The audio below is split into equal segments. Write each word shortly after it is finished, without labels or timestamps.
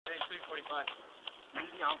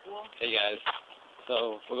Hey guys,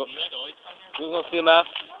 so we're going to CMF.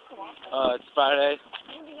 It's Friday,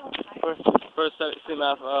 first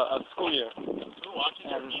CMF of school year,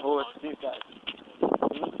 and we're with these guys.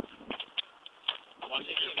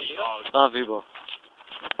 A lot of people.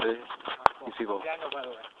 These people.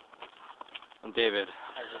 I'm David.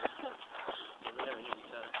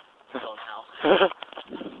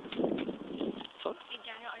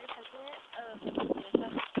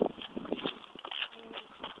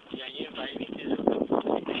 Yeah, you invited me to the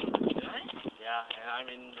yeah, and I'm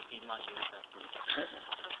in the Piedmont USF group.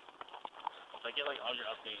 So I get like all your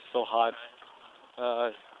updates. So hot.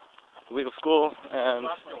 Week of school and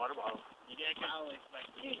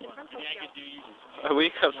a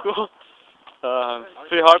week of school.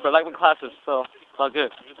 Pretty hard, but I like my classes, so it's all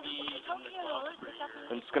good.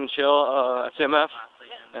 I'm just gonna chill at CMF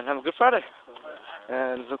and have a good Friday,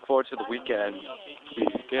 and look forward to the weekend.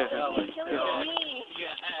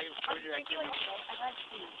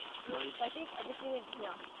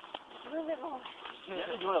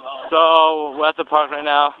 So we're at the park right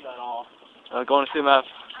now, going to CMF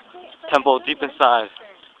Temple deep inside.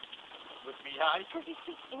 Because you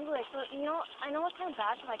speak English, so you know, I know it's kind of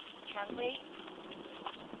bad to like translate,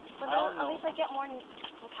 but then at least I get more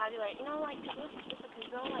vocabulary. You know, like because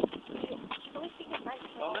you know, like she's only speaking French,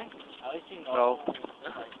 so At least you No. know. I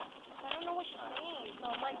don't know what she's saying,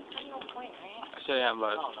 so I'm like, there's no point, right? Actually, I am,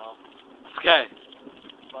 but it's okay.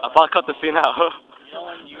 I'll probably cut the scene out. You know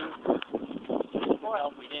when you before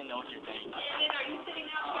help, we didn't know what you're saying. I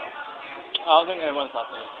don't think anyone's out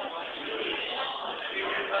there.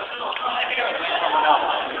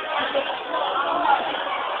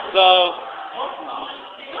 So,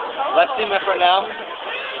 let's see CMF right now.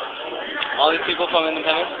 All these people from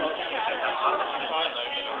Independence.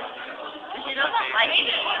 Is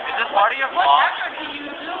this part of your vlog?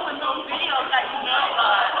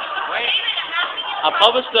 Wait. I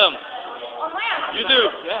published them.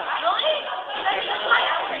 YouTube. Yeah.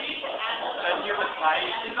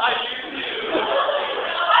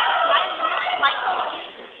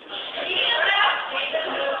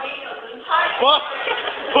 What?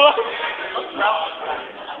 What?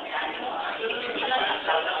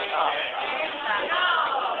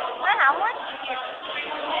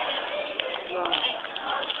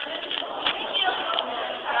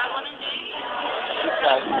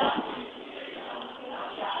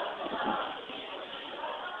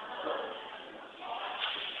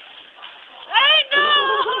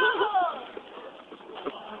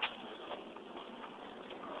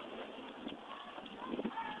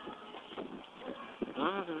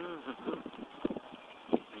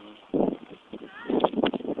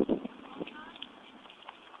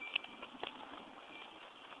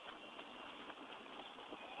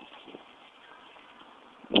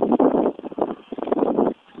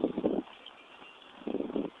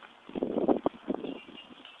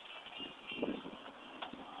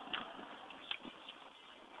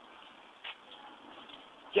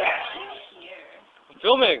 Yeah. I'm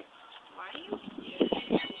filming.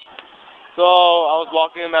 So I was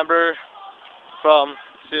walking, remember, from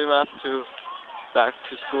CMF to back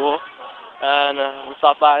to school, and we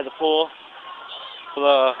stopped by the pool for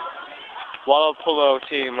the water polo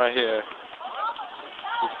team right here.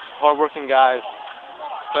 These hard-working guys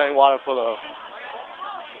playing water polo.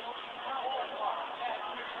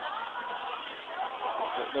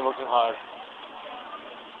 They're working hard.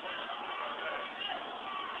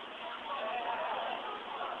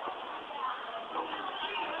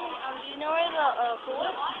 Do you know where the pool is?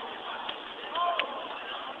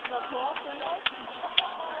 The pool,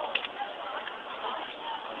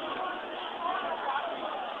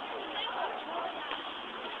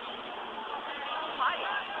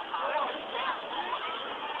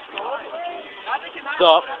 What's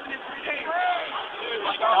up?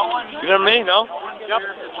 You remember me? No? Yep.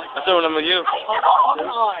 I still remember you.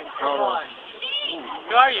 Come on.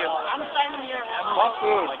 Who are you? I'm Simon here.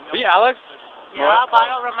 Are you Alex? Yeah, but I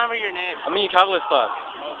don't remember your name. I'm in your calculus class.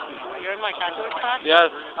 You're in my calculus class? Yes.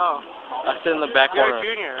 Oh. I sit in the back You're corner. a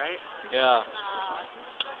junior, right? Yeah.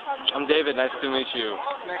 I'm David. Nice to meet you.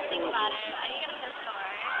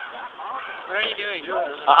 What are you doing?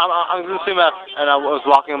 I'm going to CMF, and I was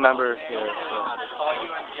walking a member here. So.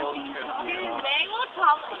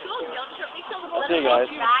 See you guys.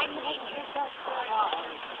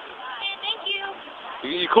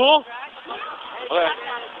 You cool? Okay.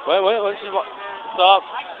 Wait, what's your... Stop.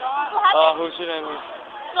 Who's your name?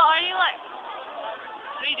 So are you like,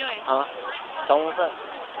 what are you doing? Huh? Someone said.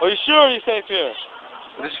 Are you sure you're safe here?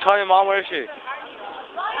 Did you call your mom? Where is she? I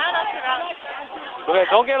don't know. Okay,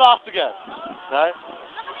 don't get lost again. Right?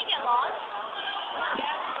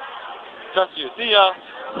 Trust you. See ya.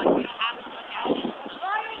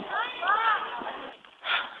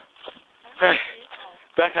 Hey,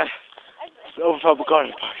 back at Overfell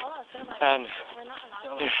Garden Park. And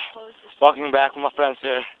walking back with my friends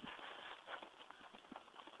here.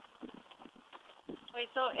 Wait,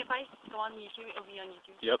 so if I go on YouTube, it'll be on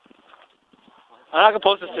YouTube? Yep. I'm not gonna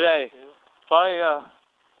post this today. Probably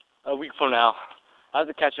a week from now. I have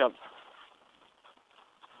to catch up.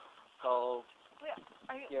 So, Wait,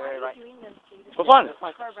 are you right. doing this, David? For fun. For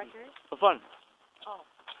a record? For fun. Oh.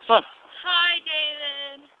 It's fun. Hi,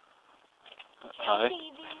 David. Hi.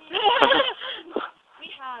 We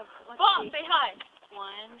have. Mom, say hi.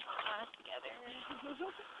 One together.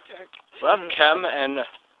 We have Kem and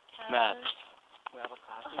Matt. we have a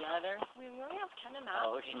class together. We only have Ken and Matt.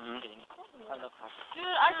 Oh, okay. Mhm. Kidding. I love class. Dude,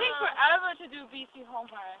 I take forever to do BC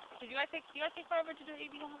homework. Do you guys take forever to do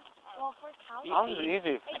AB homework? Well, for Cal. How is it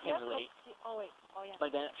easy? Hey, I can't relate. Oh, wait. Oh, yeah.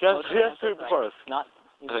 But then, She has three before us. Not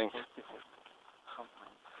I think.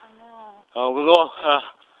 sometimes. I know. We'll go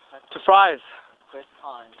to Fry's First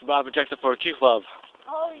time. to buy a projector for a Q Club.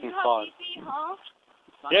 Oh, you He's have fun. BC, huh?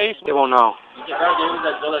 Yeah, they won't know. You can try games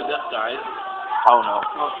that go like this, guys. Oh no.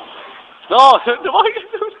 No, why you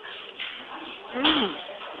do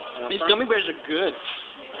These gummy bears are good.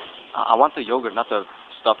 I want the yogurt, not the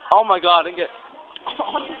stuff. Oh my god, I didn't get.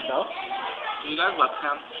 You guys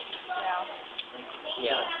webcam?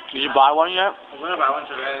 Yeah. Did you buy one yet? I'm gonna buy one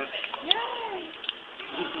today.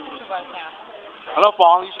 I know,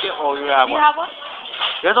 Fong, you should get. Oh, you have You one. have one?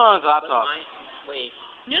 There's one on his laptop. Wait.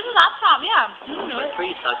 Use a laptop, yeah. It's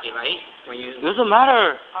pretty sucky, right? When you. It doesn't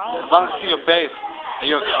matter. As long as you see your face and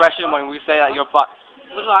your expression when we say that you're fuck.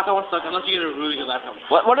 This laptop won't suck unless you get a really good laptop.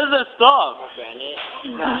 What is this stuff?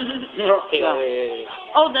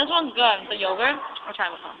 Oh, this one's good. The yogurt. I'll try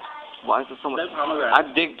this one. Why is there so much? That's pomegranate. I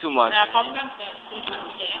dig too much. Yeah, pomegranate's good.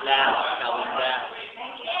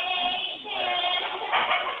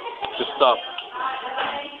 Good stuff.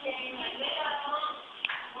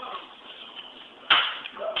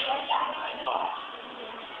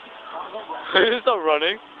 Are you still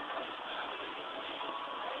running?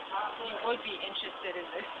 You would be interested in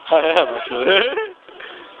this. I am actually.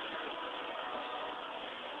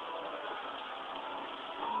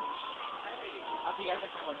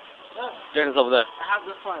 Jen's over there. I have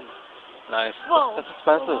this one. Nice. Whoa. That's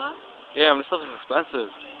expensive. Yeah, this stuff is expensive.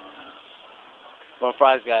 More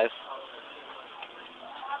fries, guys.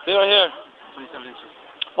 See right here. 27 inches.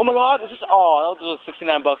 Oh my god, this is, oh, that was $69.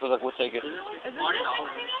 I was like, we'll take it. Is this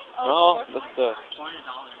 $40. No, that's the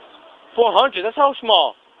 $400. 400. That's how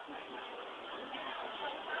small.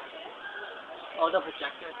 Oh, the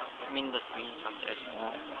projector. I mean the screen projector.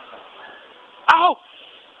 Ow!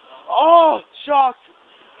 Oh, shocked.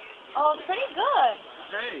 Oh, it's pretty good.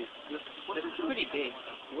 Hey, this is pretty big.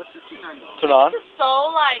 What's $69? Turn on. This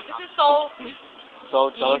is so So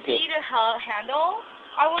delicate. easy to handle.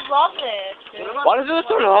 I would love this. Why does it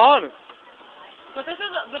turn on? But this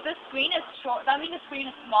screen is short. That means the screen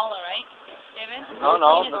is smaller, right, David? No, The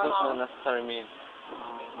no, screen is that smaller. doesn't necessarily mean.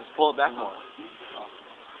 Just pull it back more. Oh,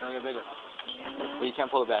 it'll get bigger. But you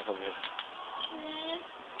can't pull it back over here.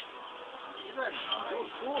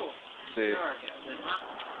 See.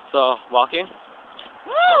 So, walking.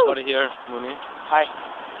 Go to here, Mooney. Hi.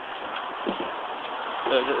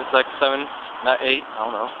 It's like 7, not 8, I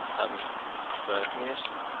don't know. 7. But it's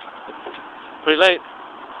pretty late.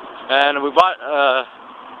 And we bought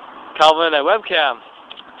Calvin a webcam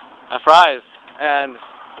at Fry's, and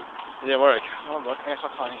it didn't work. Oh, look, I saw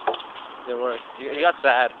Connie. It didn't work. He got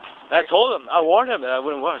sad. And I told him, I warned him that it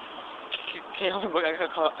wouldn't work. Can you help me? I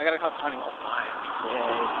gotta call Connie.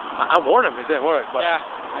 I warned him it didn't work, but Yeah,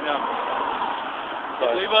 I know.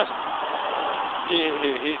 but leave us.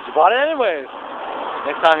 He bought it anyways.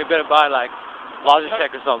 Next time he better buy like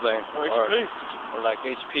Logitech or something, or like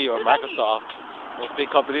HP or Microsoft, those big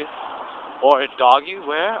companies. Or a doggy,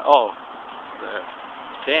 where? Oh, there.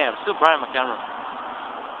 Damn, still bright on my camera.